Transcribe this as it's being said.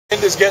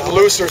Wind is getting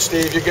looser,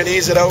 Steve. You can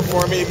ease it out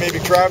for me, maybe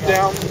drive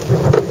down.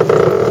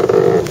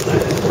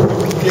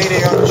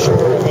 Gaining on the shore,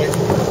 right?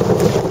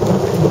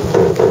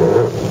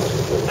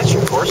 That's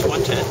your course,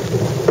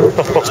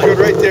 110. Looks good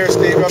right there,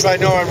 Steve. I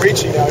know I'm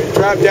reaching now. You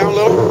drive down a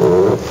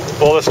little.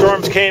 Well, the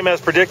storms came as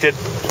predicted.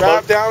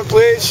 Drive down,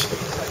 please.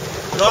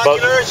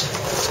 Binoculars.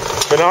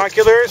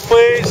 Binoculars,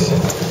 please.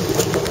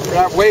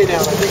 Drive way down.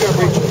 I think I'm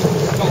reaching.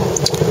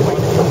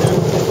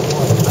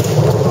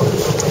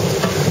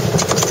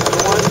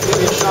 Give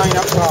me a shine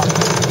up top.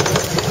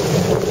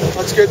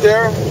 That's good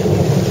there.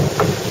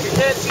 You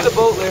can't see the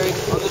boat, Larry,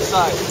 on this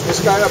side. This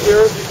guy up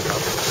here.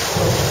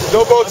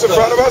 No boats in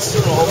front of us.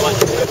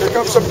 There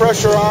comes some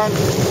pressure on.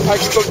 I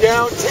can go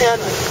down 10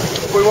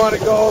 if we want to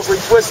go. If we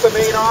twist the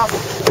main off.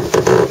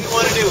 What do you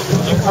want to do?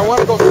 I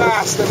want to go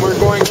fast, and we're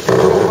going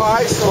so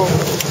high, so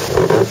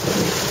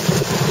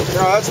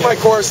no, that's my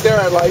course there.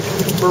 I like.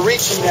 We're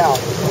reaching now.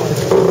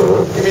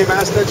 Give me a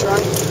masthead, John.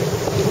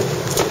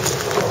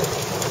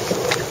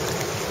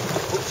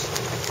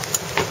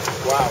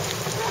 Wow.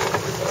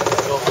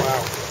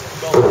 Wow.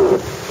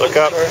 Look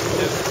up.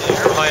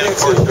 Can't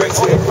see it. Great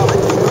see it.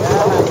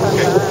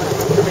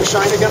 Give me a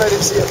shine again. I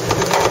didn't see it.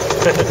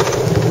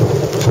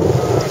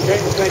 Okay,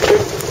 thank you.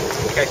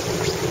 Okay.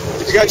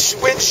 You got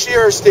wind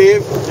shear,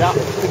 Steve. Yeah.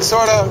 It's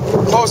sort of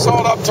close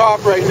hold up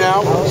top right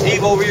now.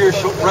 Steve, over your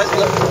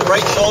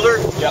right shoulder.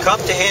 Yeah. Come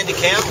to hand to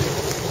Cam.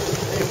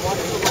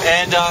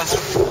 And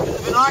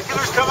the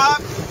binoculars come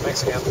up.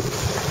 Thanks, Cam.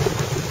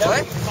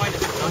 What?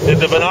 Did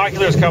the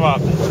binoculars come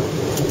up?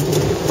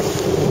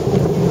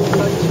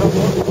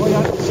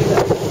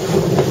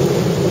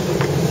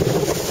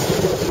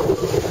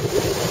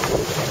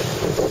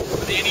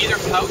 Are they in either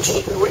pouch?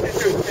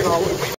 You know,